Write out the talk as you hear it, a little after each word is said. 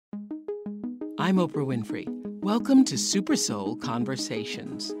I'm Oprah Winfrey. Welcome to Super Soul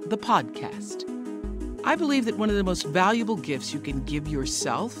Conversations, the podcast. I believe that one of the most valuable gifts you can give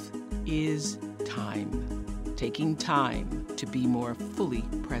yourself is time. Taking time to be more fully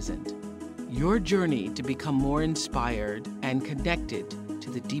present. Your journey to become more inspired and connected to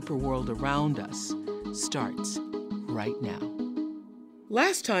the deeper world around us starts right now.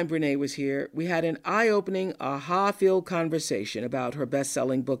 Last time Brene was here, we had an eye-opening, aha-filled conversation about her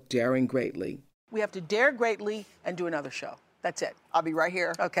best-selling book, Daring Greatly. We have to dare greatly and do another show. That's it. I'll be right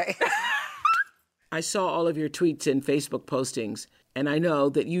here. Okay. I saw all of your tweets and Facebook postings, and I know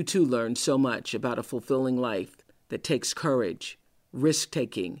that you too learned so much about a fulfilling life that takes courage,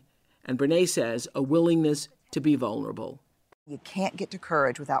 risk-taking, and Brene says a willingness to be vulnerable. You can't get to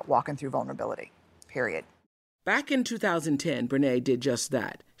courage without walking through vulnerability, period. Back in 2010, Brene did just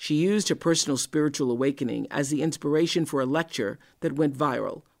that. She used her personal spiritual awakening as the inspiration for a lecture that went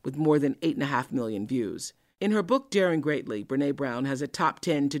viral with more than 8.5 million views. In her book, Daring Greatly, Brene Brown has a top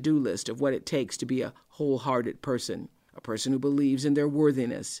 10 to-do list of what it takes to be a wholehearted person, a person who believes in their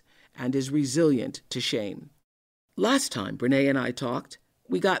worthiness and is resilient to shame. Last time Brene and I talked,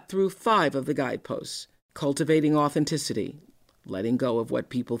 we got through 5 of the guideposts: cultivating authenticity, letting go of what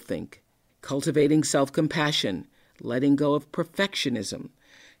people think, cultivating self-compassion, letting go of perfectionism,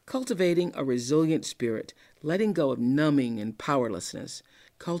 cultivating a resilient spirit, letting go of numbing and powerlessness,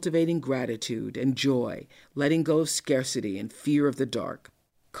 cultivating gratitude and joy, letting go of scarcity and fear of the dark,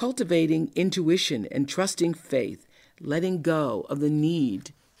 cultivating intuition and trusting faith, letting go of the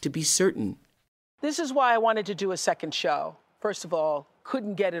need to be certain. This is why I wanted to do a second show. First of all,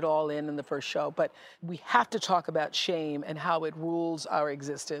 couldn't get it all in the first show, but we have to talk about shame and how it rules our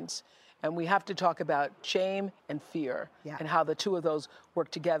existence. And we have to talk about shame and fear and how the two of those work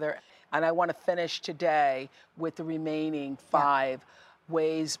together. And I want to finish today with the remaining 5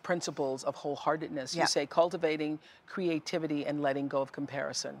 ways, principles of wholeheartedness. You say cultivating creativity and letting go of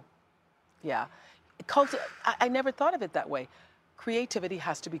comparison. Yeah. I never thought of it that way. Creativity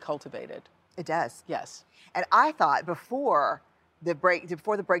has to be cultivated. It does. Yes. And I thought before the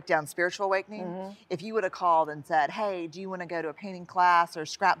breakdown spiritual awakening, if you would have called and said, hey, do you want to go to a painting class or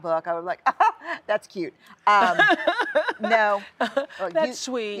scrapbook? I would be like, that's cute. No. That's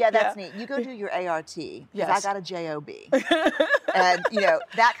sweet. Yeah, that's neat. You go do your ART, because I got a JOB. And,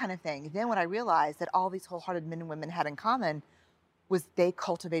 that kind of thing. Then what I realized that all these wholehearted men and women had in common was they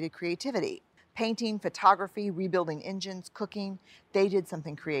cultivated creativity. Painting, photography, rebuilding engines, cooking, they did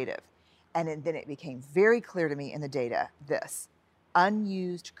something creative. And then it became very clear to me in the data, this: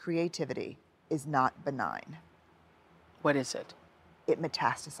 unused creativity is not benign. What is it? It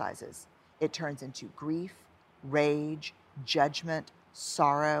metastasizes. It turns into grief, rage, judgment,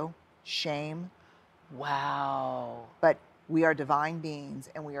 sorrow, shame. Wow. But we are divine beings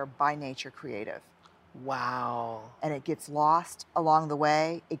and we are by nature creative. Wow. And it gets lost along the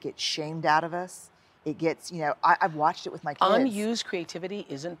way. It gets shamed out of us. It gets, I've watched it with my kids. Unused creativity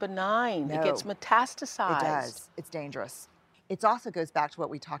isn't benign. No. It gets metastasized. It does. It's dangerous. It also goes back to what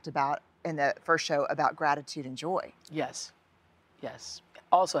we talked about in the first show about gratitude and joy. Yes. Yes. It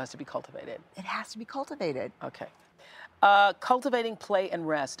also has to be cultivated. It has to be cultivated. Okay. Cultivating play and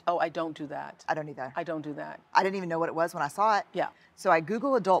rest. Oh, I don't do that. I don't either. I don't do that. I didn't even know what it was when I saw it. Yeah. So I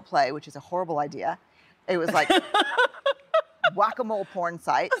Google adult play, which is a horrible idea. It was like whack-a-mole porn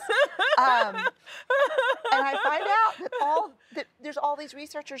sites. And I find out that there's all these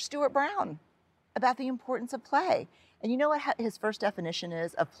researchers, Stuart Brown, about the importance of play. And you know what his first definition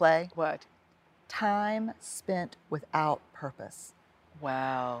is of play? What? Time spent without purpose.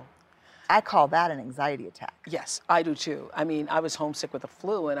 Wow. I call that an anxiety attack. Yes, I do too. I mean, I was homesick with the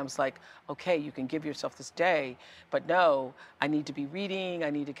flu and I was like, okay, you can give yourself this day, but no, I need to be reading, I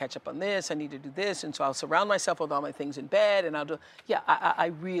need to catch up on this, I need to do this. And so I'll surround myself with all my things in bed and I'll do,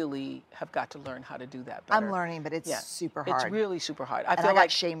 I really have got to learn how to do that better. I'm learning, but it's super hard. It's really super hard. I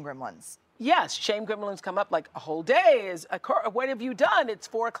got shame gremlins. Yes, shame gremlins come up like a whole day is, what have you done? It's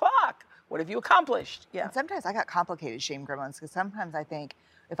 4 o'clock. What have you accomplished? Yeah. And sometimes I got complicated shame gremlins because sometimes I think,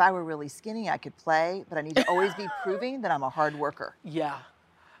 if I were really skinny, I could play, but I need to always be proving that I'm a hard worker. Yeah.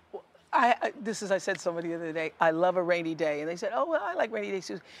 Well, I said somebody the other day, I love a rainy day. And they said, oh, well, I like rainy days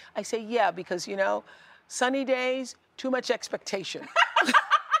too. I say, yeah, because, sunny days, too much expectation.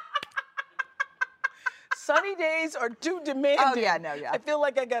 Sunny days are too demanding. Oh, yeah, no, yeah. I feel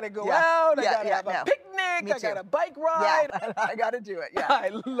like I got to go out, I got to have a picnic, Me I too. got a bike ride. Yeah, I got to do it, yeah. I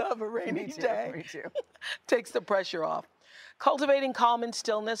love a rainy day. Me too. Takes the pressure off. Cultivating calm and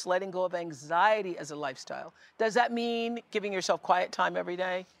stillness, letting go of anxiety as a lifestyle. Does that mean giving yourself quiet time every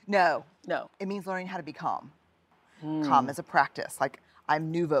day? No. No. It means learning how to be calm. Calm is a practice. Like, I'm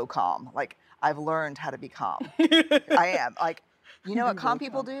nouveau calm. Like, I've learned how to be calm. I am. Like, you know what calm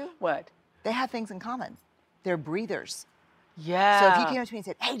people do? What? They have things in common. They're breathers. Yeah. So if you came up to me and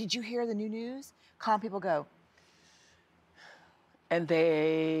said, hey, did you hear the new news? Calm people go. And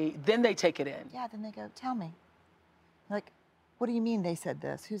then they take it in. Yeah, then they go, tell me. Like, what do you mean they said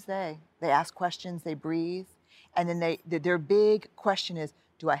this? Who's they? They ask questions, they breathe. And then their big question is,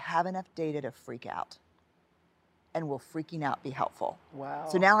 do I have enough data to freak out? And will freaking out be helpful? Wow.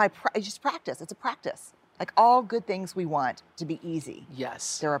 So now I just practice. It's a practice. Like all good things we want to be easy.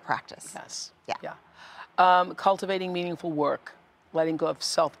 Yes. They're a practice. Yes. Yeah. Cultivating meaningful work, letting go of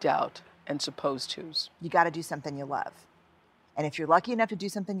self-doubt and supposed tos. You got to do something you love. And if you're lucky enough to do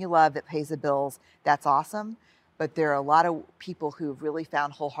something you love that pays the bills, that's awesome. But there are a lot of people who've really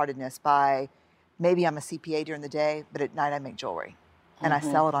found wholeheartedness by, maybe I'm a CPA during the day, but at night I make jewelry. And I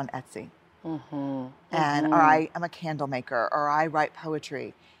sell it on Etsy. And or I'm a candle maker, or I write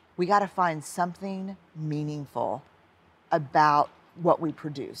poetry. We got to find something meaningful about what we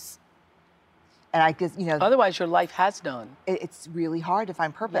produce. And I guess, Otherwise your life has none. It's really hard to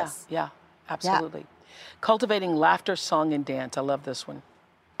find purpose. Yeah, absolutely. Cultivating laughter, song, and dance. I love this one.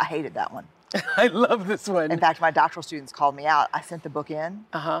 I hated that one. I love this one. In fact, my doctoral students called me out. I sent the book in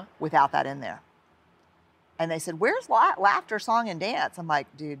without that in there. And they said, where's laughter, song, and dance? I'm like,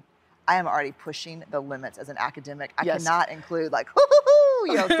 dude, I am already pushing the limits as an academic. I cannot include like,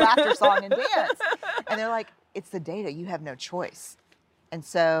 laughter, song, and dance. And they're like, it's the data. You have no choice. And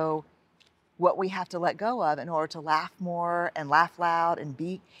so what we have to let go of in order to laugh more and laugh loud and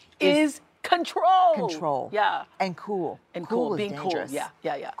be is control. Control. Yeah. And cool. And cool. Is Being dangerous. cool.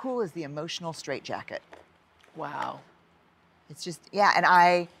 Yeah. Cool is the emotional straitjacket. Wow. It's just, and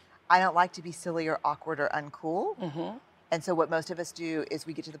I don't like to be silly or awkward or uncool. And so what most of us do is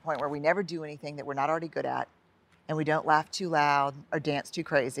we get to the point where we never do anything that we're not already good at, and we don't laugh too loud or dance too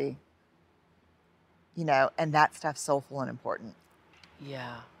crazy, and that stuff's soulful and important.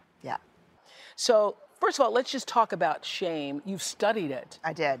 Yeah. Yeah. So first of all, let's just talk about shame. You've studied it.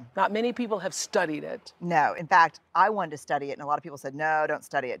 I did. Not many people have studied it. No. In fact, I wanted to study it, and a lot of people said, no, don't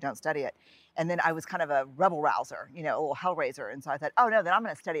study it, don't study it. And then I was kind of a rebel rouser, a little hellraiser. And so I thought, oh no, then I'm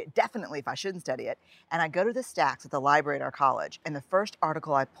going to study it definitely if I shouldn't study it. And I go to the stacks at the library at our college, and the first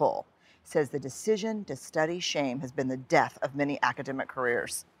article I pull says the decision to study shame has been the death of many academic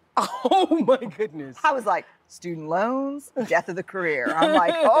careers. Oh my goodness. I was like, student loans, death of the career. I'm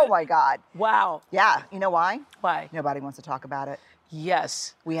like, oh my God. Wow. Yeah. You know why? Why? Nobody wants to talk about it.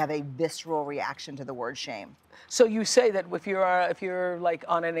 Yes. We have a visceral reaction to the word shame. So you say that if you're like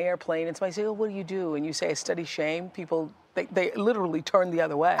on an airplane and somebody says, oh, what do you do? And you say, I study shame, people, they literally turn the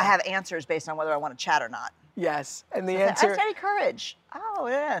other way. I have answers based on whether I want to chat or not. Yes. And the so answer. I study courage. Oh,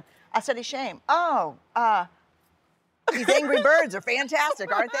 yeah. I study shame. Oh, these angry birds are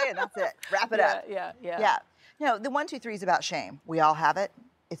fantastic, aren't they? And that's it. Wrap it up. Yeah. The 1, 2, 3 is about shame. We all have it.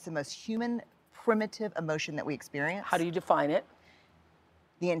 It's the most human, primitive emotion that we experience. How do you define it?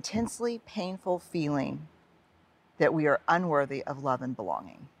 The intensely painful feeling that we are unworthy of love and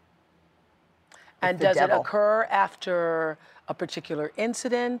belonging. And does it occur after a particular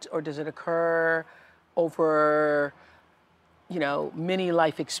incident, or does it occur over, many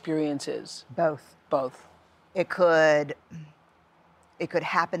life experiences? Both. Both. It could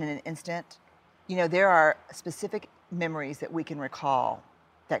happen in an instant. There are specific memories that we can recall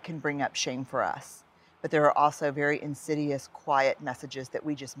that can bring up shame for us. But there are also very insidious, quiet messages that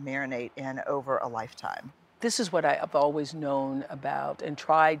we just marinate in over a lifetime. This is what I've always known about and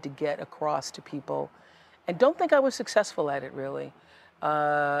tried to get across to people. And don't think I was successful at it, really,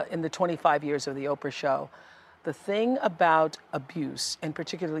 in the 25 years of the Oprah Show. The thing about abuse, and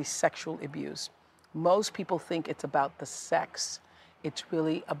particularly sexual abuse, most people think it's about the sex. It's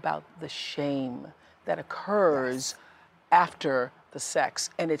really about the shame that occurs after the sex.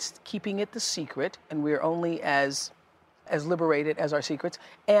 And it's keeping it the secret, and we're only as liberated as our secrets.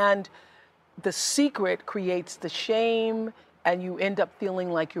 And the secret creates the shame, and you end up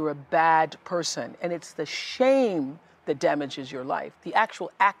feeling like you're a bad person. And it's the shame that damages your life. The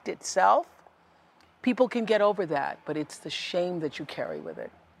actual act itself, people can get over that, but it's the shame that you carry with it.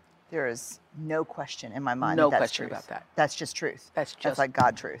 There is no question in my mind no that's question truth. About that. That's just truth. That's like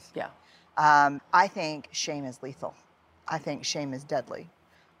God truth. Yeah. I think shame is lethal. I think shame is deadly.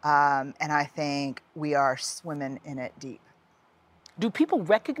 And I think we are swimming in it deep. Do people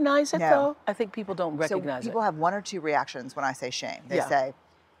recognize it, though? I think people don't recognize it. So people have one or two reactions when I say shame. They say,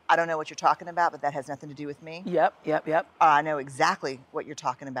 I don't know what you're talking about, but that has nothing to do with me. Yep. I know exactly what you're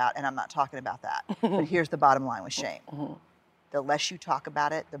talking about, and I'm not talking about that. But here's the bottom line with shame. The less you talk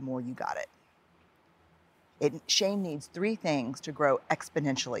about it, the more you got it. Shame needs 3 things to grow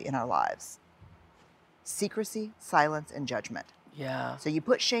exponentially in our lives: secrecy, silence, and judgment. Yeah. So you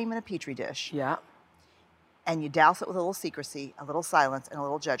put shame in a petri dish. Yeah. And you douse it with a little secrecy, a little silence, and a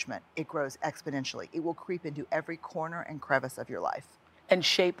little judgment. It grows exponentially. It will creep into every corner and crevice of your life. And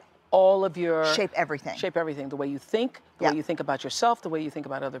shape all of your... Shape everything. Shape everything. The way you think, the way you think about yourself, the way you think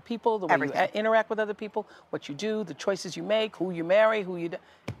about other people, the way you interact with other people, what you do, the choices you make, who you marry,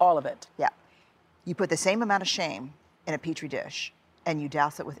 all of it. Yeah. You put the same amount of shame in a petri dish and you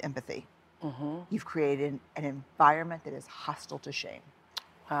douse it with empathy. You've created an environment that is hostile to shame.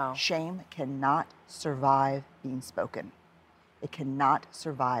 Wow. Shame cannot survive being spoken. It cannot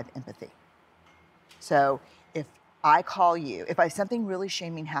survive empathy. So if I call you, if something really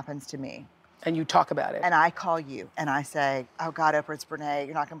shaming happens to me, and you talk about it, and I call you and I say, oh God, Oprah, it's Brene,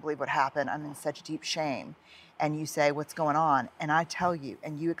 you're not gonna believe what happened. I'm in such deep shame. And you say, what's going on? And I tell you,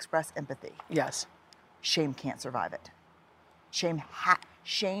 and you express empathy. yes, Shame can't survive it.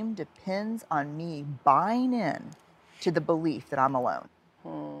 Shame depends on me buying in to the belief that I'm alone.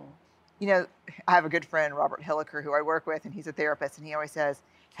 You know, I have a good friend, Robert Hilliker, who I work with, and he's a therapist, and he always says,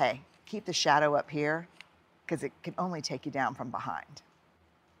 hey, keep the shadow up here because it can only take you down from behind.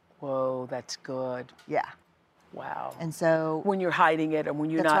 Whoa, that's good. Yeah. Wow. And so when you're hiding it and when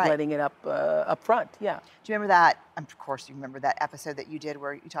you're not letting it up front, yeah. Do you remember that? Of course, you remember that episode that you did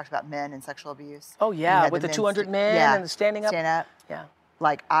where you talked about men and sexual abuse. Oh yeah, with the 200 men and the standing up. Stand up. Yeah.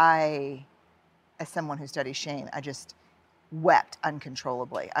 Like as someone who studies shame, I just wept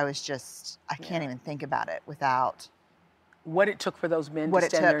uncontrollably. I can't even think about it without what it took for those men to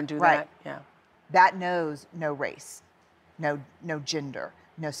stand there and do that. Yeah. That knows no race, no gender,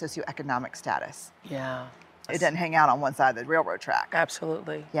 no socioeconomic status. Yeah. It doesn't hang out on one side of the railroad track.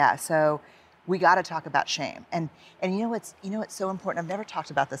 Absolutely. Yeah. So we got to talk about shame. And you know what's so important? I've never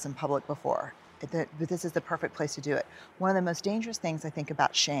talked about this in public before, but this is the perfect place to do it. One of the most dangerous things I think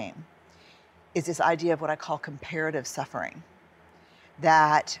about shame is this idea of what I call comparative suffering.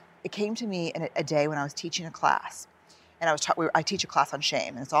 That it came to me in a day when I was teaching a class, and I teach a class on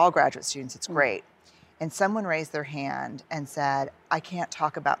shame, and it's all graduate students. It's great. And someone raised their hand and said, I can't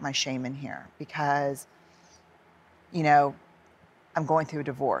talk about my shame in here because, you know, I'm going through a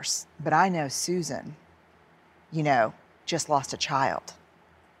divorce, but I know Susan, you know, just lost a child.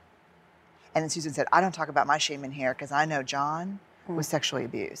 And then Susan said, I don't talk about my shame in here because I know John was sexually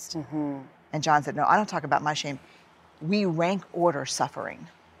abused. And John said, no, I don't talk about my shame. We rank order suffering.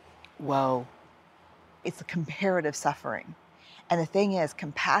 Whoa. It's a comparative suffering. And the thing is,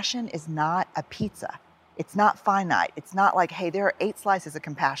 compassion is not a pizza. It's not finite. It's not like, hey, there are 8 slices of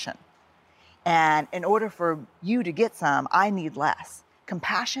compassion. And in order for you to get some, I need less.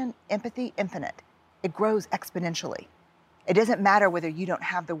 Compassion, empathy, infinite. It grows exponentially. It doesn't matter whether you don't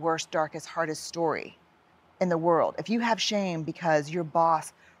have the worst, darkest, hardest story in the world. If you have shame because your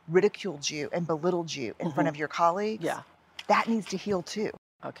boss ridiculed you and belittled you in front of your colleagues, that needs to heal too.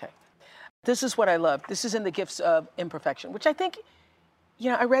 Okay. This is what I love. This is in the Gifts of Imperfection, which I think,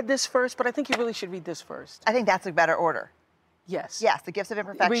 you know, I read this first, but I think you really should read this first. I think that's a better order. Yes. Yes, the Gifts of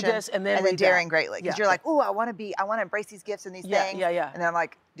Imperfection. Read this and then Daring Greatly. Because you're like, oh, I want to embrace these gifts and these things. Yeah. And then I'm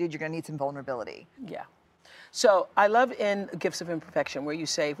like, dude, you're going to need some vulnerability. Yeah. So I love in Gifts of Imperfection where you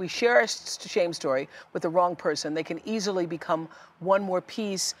say, if we share a shame story with the wrong person, they can easily become one more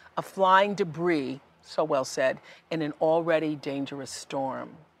piece of flying debris, so well said, in an already dangerous storm.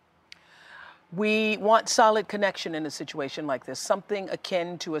 We want solid connection in a situation like this, something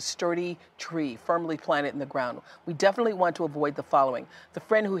akin to a sturdy tree firmly planted in the ground. We definitely want to avoid the following. The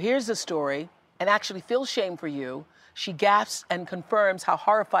friend who hears the story and actually feels shame for you, she gasps and confirms how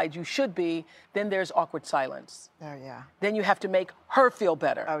horrified you should be, then there's awkward silence. Oh, yeah. Then you have to make her feel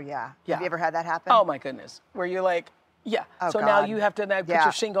better. Oh, yeah. Have you ever had that happen? Oh, my goodness. Where you're like, yeah. Oh, so God. now you have to put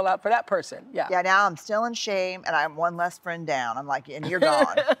your shingle out for that person. Yeah. Yeah, now I'm still in shame and I'm one less friend down. I'm like, and you're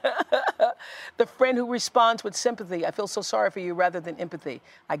gone. The friend who responds with sympathy, I feel so sorry for you rather than empathy.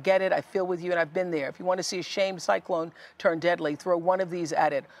 I get it, I feel with you, and I've been there. If you want to see a shame cyclone turn deadly, throw one of these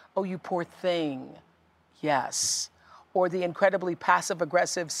at it. Oh, you poor thing. Yes. Or the incredibly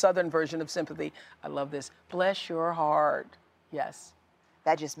passive-aggressive Southern version of sympathy. I love this. Bless your heart. Yes.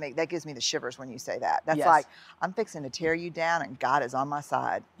 That gives me the shivers when you say that. That's like, I'm fixing to tear you down and God is on my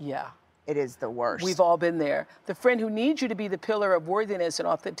side. Yeah. It is the worst. We've all been there. The friend who needs you to be the pillar of worthiness and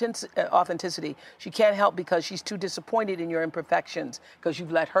authenticity, she can't help because she's too disappointed in your imperfections because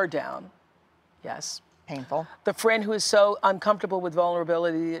you've let her down. Yes. Painful. The friend who is so uncomfortable with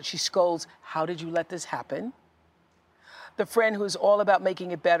vulnerability that she scolds, how did you let this happen? The friend who's all about making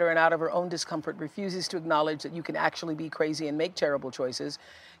it better and out of her own discomfort refuses to acknowledge that you can actually be crazy and make terrible choices.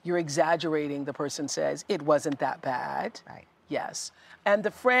 You're exaggerating, the person says. It wasn't that bad. Right. Yes. And the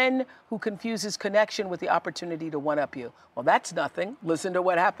friend who confuses connection with the opportunity to one-up you. Well, that's nothing. Listen to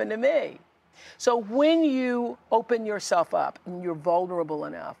what happened to me. So when you open yourself up and you're vulnerable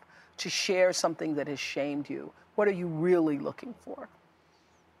enough to share something that has shamed you, what are you really looking for?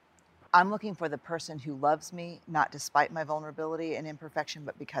 I'm looking for the person who loves me, not despite my vulnerability and imperfection,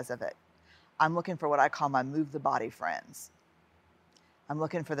 but because of it. I'm looking for what I call my move the body friends. I'm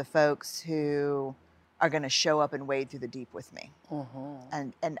looking for the folks who are going to show up and wade through the deep with me.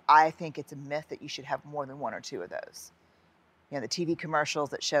 And I think it's a myth that you should have more than one or two of those. You know, the TV commercials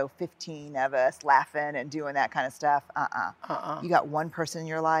that show 15 of us laughing and doing that kind of stuff. You got one person in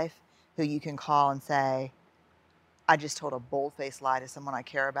your life who you can call and say, I just told a bold-faced lie to someone I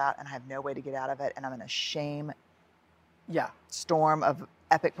care about and I have no way to get out of it, and I'm in a shame storm of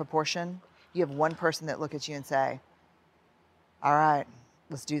epic proportion. You have one person that look at you and say, all right,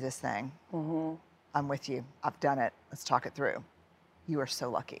 let's do this thing. I'm with you. I've done it. Let's talk it through. You are so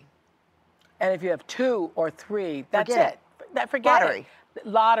lucky. And if you have two or three, that's Forget it. Forget Lottery. it.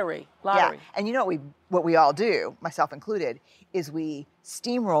 Lottery. Yeah. And you know what we all do, myself included, is we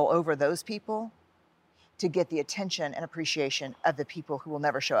steamroll over those people to get the attention and appreciation of the people who will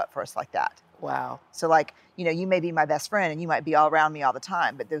never show up for us like that. Wow. So like, you know, you may be my best friend and you might be all around me all the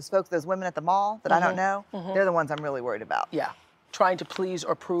time, but those folks, those women at the mall that I don't know, they're the ones I'm really worried about. Yeah. Trying to please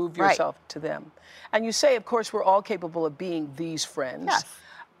or prove yourself to them. And you say, of course, we're all capable of being these friends. Yes.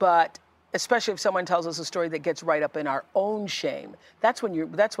 But especially if someone tells us a story that gets right up in our own shame, that's when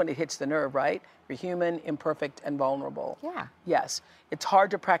it hits the nerve, right? You're human, imperfect, and vulnerable. Yeah. Yes. It's hard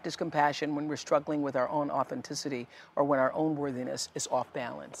to practice compassion when we're struggling with our own authenticity or when our own worthiness is off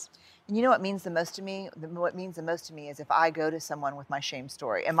balance. And you know what means the most to me? What means the most to me is if I go to someone with my shame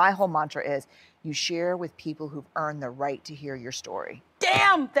story, and my whole mantra is, you share with people who've earned the right to hear your story.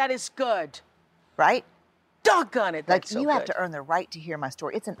 Damn, that is good. Right? Doggone it, that's so good. You have to earn the right to hear my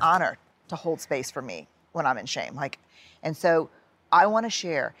story. It's an honor to hold space for me when I'm in shame. And so I want to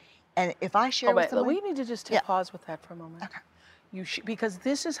share. And if I share with someone... we need to just pause with that for a moment. Okay. Because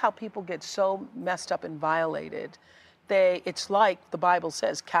this is how people get so messed up and violated. It's like the Bible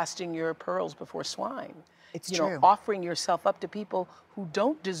says, casting your pearls before swine. It's true. Offering yourself up to people who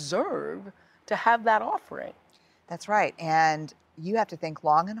don't deserve to have that offering. That's right. And you have to think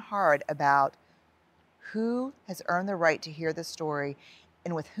long and hard about who has earned the right to hear the story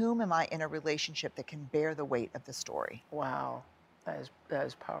and with whom am I in a relationship that can bear the weight of the story. Wow. That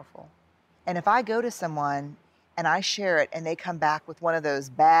is powerful. And if I go to someone and I share it and they come back with one of those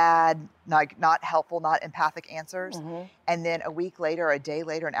bad, like not helpful, not empathic answers, and then a week later, a day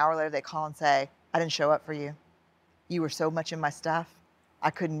later, an hour later, they call and say, I didn't show up for you. You were so much in my stuff. I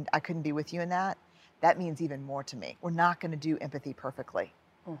couldn't be with you in that. That means even more to me. We're not going to do empathy perfectly.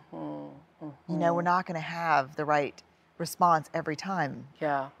 You know, we're not going to have the right response every time.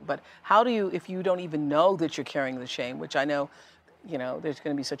 Yeah, but how do you, if you don't even know that you're carrying the shame, which I know, there's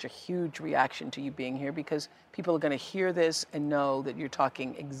going to be such a huge reaction to you being here because people are going to hear this and know that you're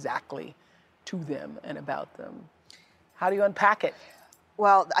talking exactly to them and about them. How do you unpack it?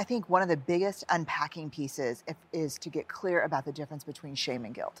 Well, I think one of the biggest unpacking pieces is to get clear about the difference between shame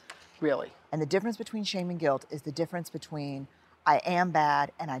and guilt. Really? And the difference between shame and guilt is the difference between I am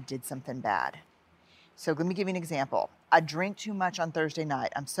bad and I did something bad. So let me give you an example. I drink too much on Thursday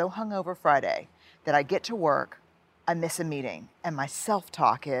night. I'm so hungover Friday that I get to work, I miss a meeting, and my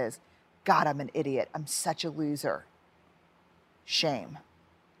self-talk is, God, I'm an idiot. I'm such a loser. Shame.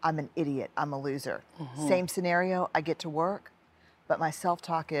 I'm an idiot. I'm a loser. Same scenario, I get to work, but my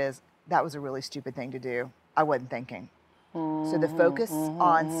self-talk is, that was a really stupid thing to do. I wasn't thinking. So the focus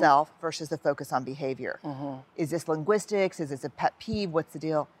on self versus the focus on behavior. Is this linguistics? Is this a pet peeve? What's the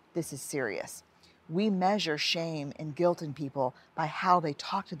deal? This is serious. We measure shame and guilt in people by how they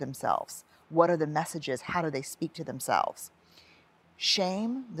talk to themselves. What are the messages? How do they speak to themselves?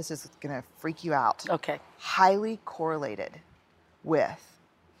 Shame, this is going to freak you out. Okay. Highly correlated with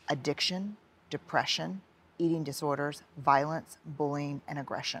addiction, depression, eating disorders, violence, bullying, and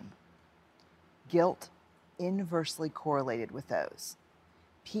aggression. Guilt, inversely correlated with those.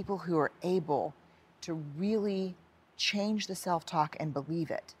 People who are able to really change the self-talk and believe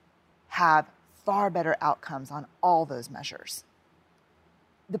it have far better outcomes on all those measures.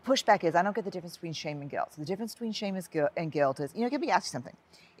 The pushback is, I don't get the difference between shame and guilt. So the difference between shame and guilt is, let me ask you something.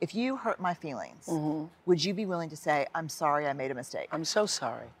 If you hurt my feelings, would you be willing to say, I'm sorry, I made a mistake? I'm so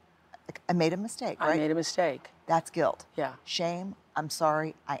sorry. I made a mistake, right? I made a mistake. That's guilt. Yeah. Shame, I'm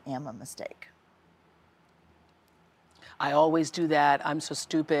sorry, I am a mistake. I always do that. I'm so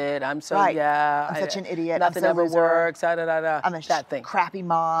stupid. I'm so, right. yeah. I'm such an idiot. Nothing I'm so ever loser. works. Da, da, da, da. I'm a that thing. crappy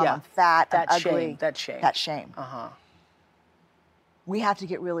mom. Yeah. I'm fat. I'm ugly. Shame. That shame. That shame. Uh-huh. We have to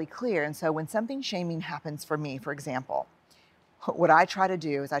get really clear. And so when something shaming happens for me, for example, what I try to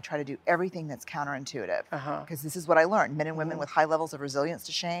do is I try to do everything that's counterintuitive. Because this is what I learned. Men and women with high levels of resilience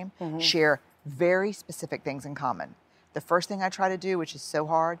to shame share very specific things in common. The first thing I try to do, which is so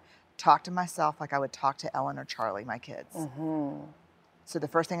hard, talk to myself like I would talk to Ellen or Charlie, my kids. So the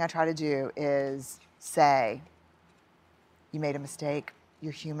first thing I try to do is say, you made a mistake.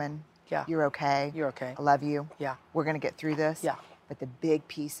 You're human. Yeah. You're okay. You're okay. I love you. Yeah. We're going to get through this. Yeah. But the big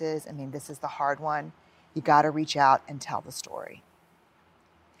pieces, I mean, this is the hard one. You got to reach out and tell the story.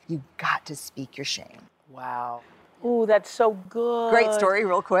 You got to speak your shame. Wow. Ooh, that's so good. Great story,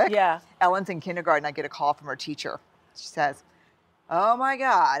 real quick. Yeah. Ellen's in kindergarten. I get a call from her teacher. She says, oh my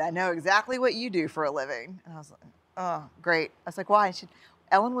God, I know exactly what you do for a living. And I was like, oh, great. I was like, why? She,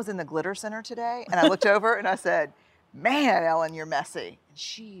 Ellen was in the Glitter Center today. And I looked over and I said, man, Ellen, you're messy. And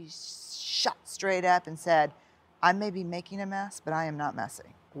she shot straight up and said, I may be making a mess, but I am not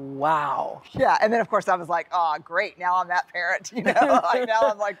messy. Wow. Yeah. And then, of course, I was like, oh, great. Now I'm that parent, you know. Like, now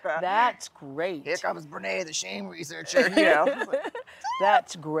I'm like the. That's great. Here comes Brene, the shame researcher, you know.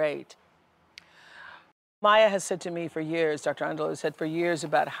 That's great. Maya has said to me for years, Dr. Andel has said for years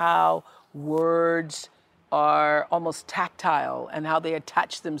about how words are almost tactile and how they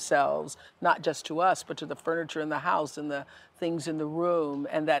attach themselves, not just to us, but to the furniture in the house and the things in the room,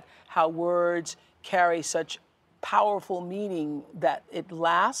 and that how words carry such powerful meaning that it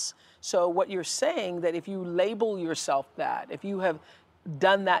lasts. So what you're saying, that if you label yourself that, if you have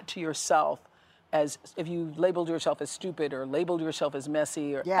done that to yourself, as if you labeled yourself as stupid or labeled yourself as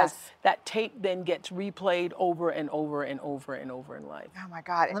messy, or yes. as that tape then gets replayed over and over and over and over in life. Oh my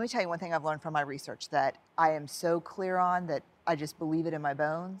God. And let me tell you one thing I've learned from my research that I am so clear on, that I just believe it in my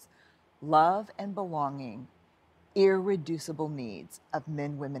bones. Love and belonging, irreducible needs of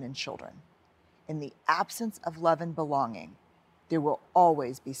men, women, and children. In the absence of love and belonging, there will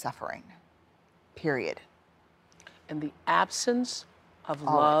always be suffering. Period. In the absence of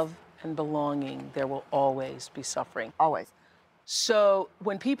love and belonging, there will always be suffering. Always. So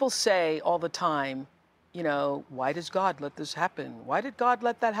when people say all the time, you know, why does God let this happen? Why did God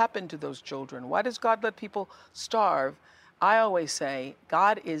let that happen to those children? Why does God let people starve? I always say,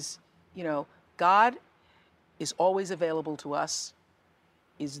 God is always available to us,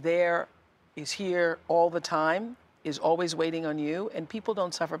 is there, is here all the time, is always waiting on you. And people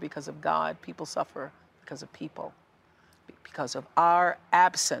don't suffer because of God. People suffer because of people. Because of our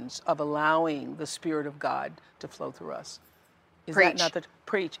absence of allowing the Spirit of God to flow through us. Is Preach. that not the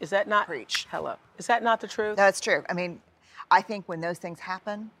preach? Is that not preach? Hello. Is that not the truth? No, it's true. I mean, I think when those things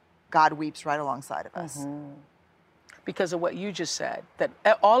happen, God weeps right alongside of us. Because of what you just said, that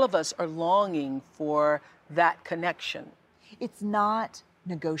all of us are longing for that connection. It's not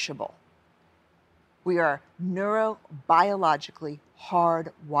negotiable. We are neurobiologically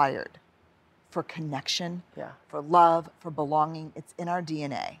hardwired for connection, for love, for belonging. It's in our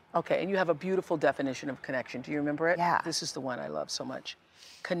DNA. Okay, and you have a beautiful definition of connection. Do you remember it? Yeah. This is the one I love so much.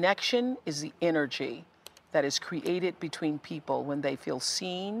 Connection is the energy that is created between people when they feel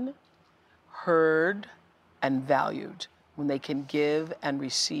seen, heard, and valued, when they can give and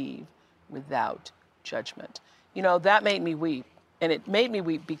receive without judgment. You know, that made me weep. And it made me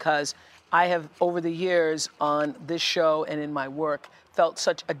weep because I have, over the years on this show and in my work, felt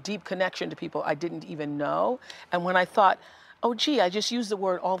such a deep connection to people I didn't even know. And when I thought, oh, gee, I just use the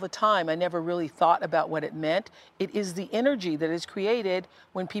word all the time, I never really thought about what it meant. It is the energy that is created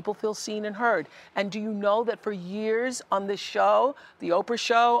when people feel seen and heard. And do you know that for years on this show, the Oprah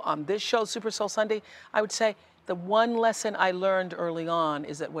show, on this show, Super Soul Sunday, I would say the one lesson I learned early on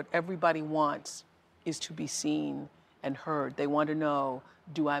is that what everybody wants is to be seen and heard. They want to know,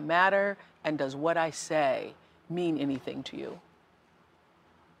 do I matter? And does what I say mean anything to you?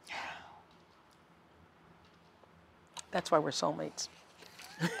 That's why we're soulmates.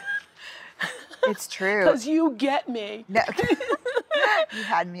 It's true. Because you get me. No. You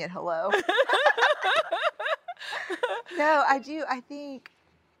had me at hello. No, I do. I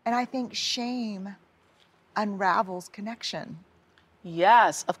think shame unravels connection.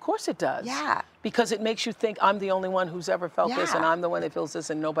 Yes, of course it does. Yeah. Because it makes you think I'm the only one who's ever felt this, and I'm the one that feels this,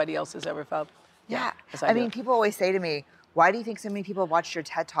 and nobody else has ever felt. Yeah. Yes, I mean, people always say to me, why do you think so many people watched your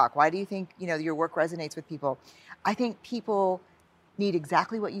TED Talk? Why do you think, your work resonates with people? I think people need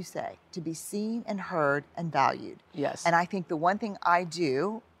exactly what you say, to be seen and heard and valued. Yes. And I think the one thing I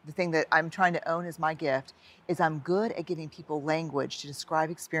do, the thing that I'm trying to own as my gift, is I'm good at giving people language to describe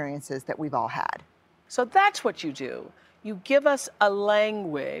experiences that we've all had. So that's what you do. You give us a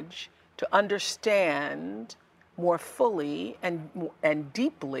language to understand more fully and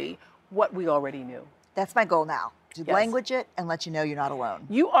deeply what we already knew. That's my goal now, to language it and let you know you're not alone.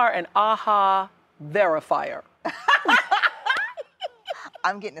 You are an AHA verifier.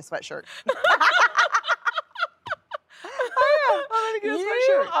 I'm getting a sweatshirt.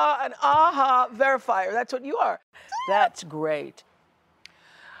 You are an AHA verifier. That's what you are. That's great.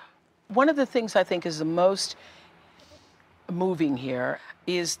 One of the things I think is the most moving here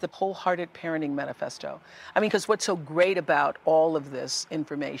is the Wholehearted Parenting Manifesto. I mean, because what's so great about all of this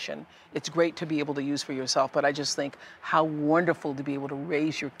information, it's great to be able to use for yourself, but I just think how wonderful to be able to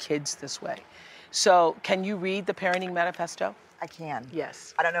raise your kids this way. So can you read the Parenting Manifesto? I can.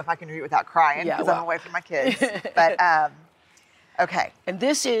 Yes. I don't know if I can read it without crying because I'm away from my kids. But okay. And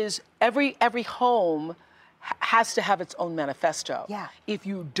this is every home has to have its own manifesto. Yeah. If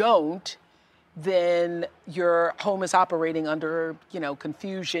you don't, then your home is operating under,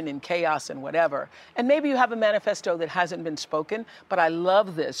 confusion and chaos and whatever. And maybe you have a manifesto that hasn't been spoken, but I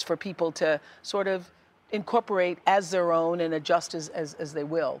love this for people to sort of incorporate as their own and adjust as they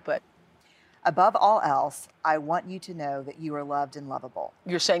will. But above all else, I want you to know that you are loved and lovable.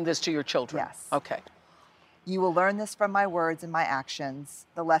 You're saying this to your children? Yes. Okay. You will learn this from my words and my actions.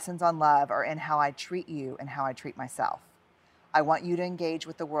 The lessons on love are in how I treat you and how I treat myself. I want you to engage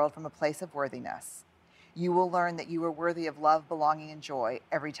with the world from a place of worthiness. You will learn that you are worthy of love, belonging, and joy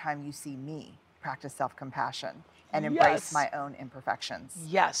every time you see me practice self-compassion and embrace my own imperfections.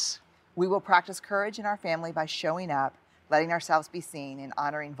 Yes. We will practice courage in our family by showing up, letting ourselves be seen, and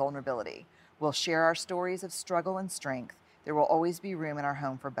honoring vulnerability. We'll share our stories of struggle and strength. There will always be room in our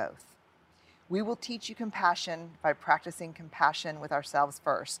home for both. We will teach you compassion by practicing compassion with ourselves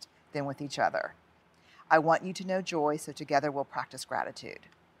first, then with each other. I want you to know joy, so together we'll practice gratitude.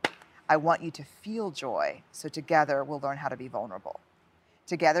 I want you to feel joy, so together we'll learn how to be vulnerable.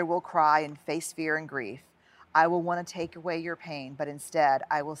 Together we'll cry and face fear and grief. I will want to take away your pain, but instead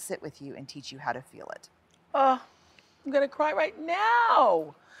I will sit with you and teach you how to feel it. Oh, I'm gonna cry right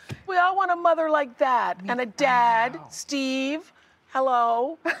now. We all want a mother like that, and a dad. Steve,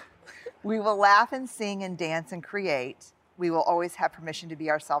 hello. We will laugh and sing and dance and create. We will always have permission to be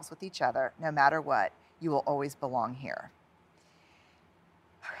ourselves with each other, no matter what. You will always belong here.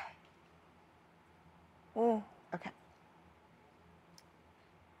 Okay. Okay.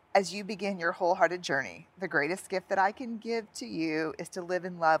 As you begin your wholehearted journey, the greatest gift that I can give to you is to live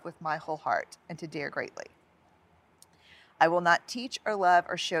in love with my whole heart and to dare greatly. I will not teach or love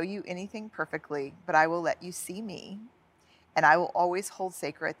or show you anything perfectly, but I will let you see me, and I will always hold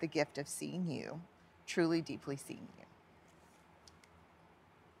sacred the gift of seeing you, truly, deeply seeing you.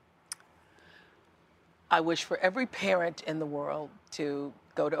 I wish for every parent in the world to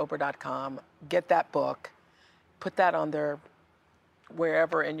go to Oprah.com, get that book, put that on their,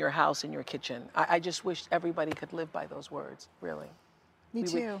 wherever in your house, in your kitchen. I just wish everybody could live by those words, really. Me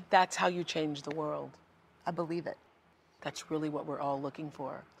too. That's how you change the world. I believe it. That's really what we're all looking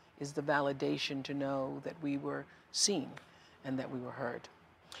for, is the validation to know that we were seen and that we were heard.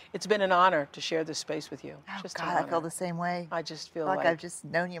 It's been an honor to share this space with you. Oh, just God, I feel the same way. I just feel like I've just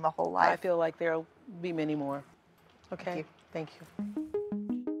known you my whole life. I feel like there'll be many more. Okay. Thank you.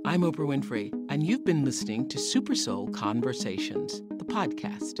 I'm Oprah Winfrey, and you've been listening to Super Soul Conversations, the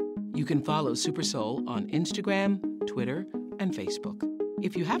podcast. You can follow Super Soul on Instagram, Twitter, and Facebook.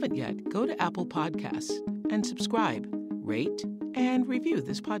 If you haven't yet, go to Apple Podcasts and subscribe, rate, and review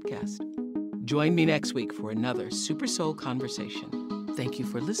this podcast. Join me next week for another Super Soul Conversation. Thank you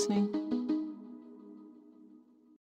for listening.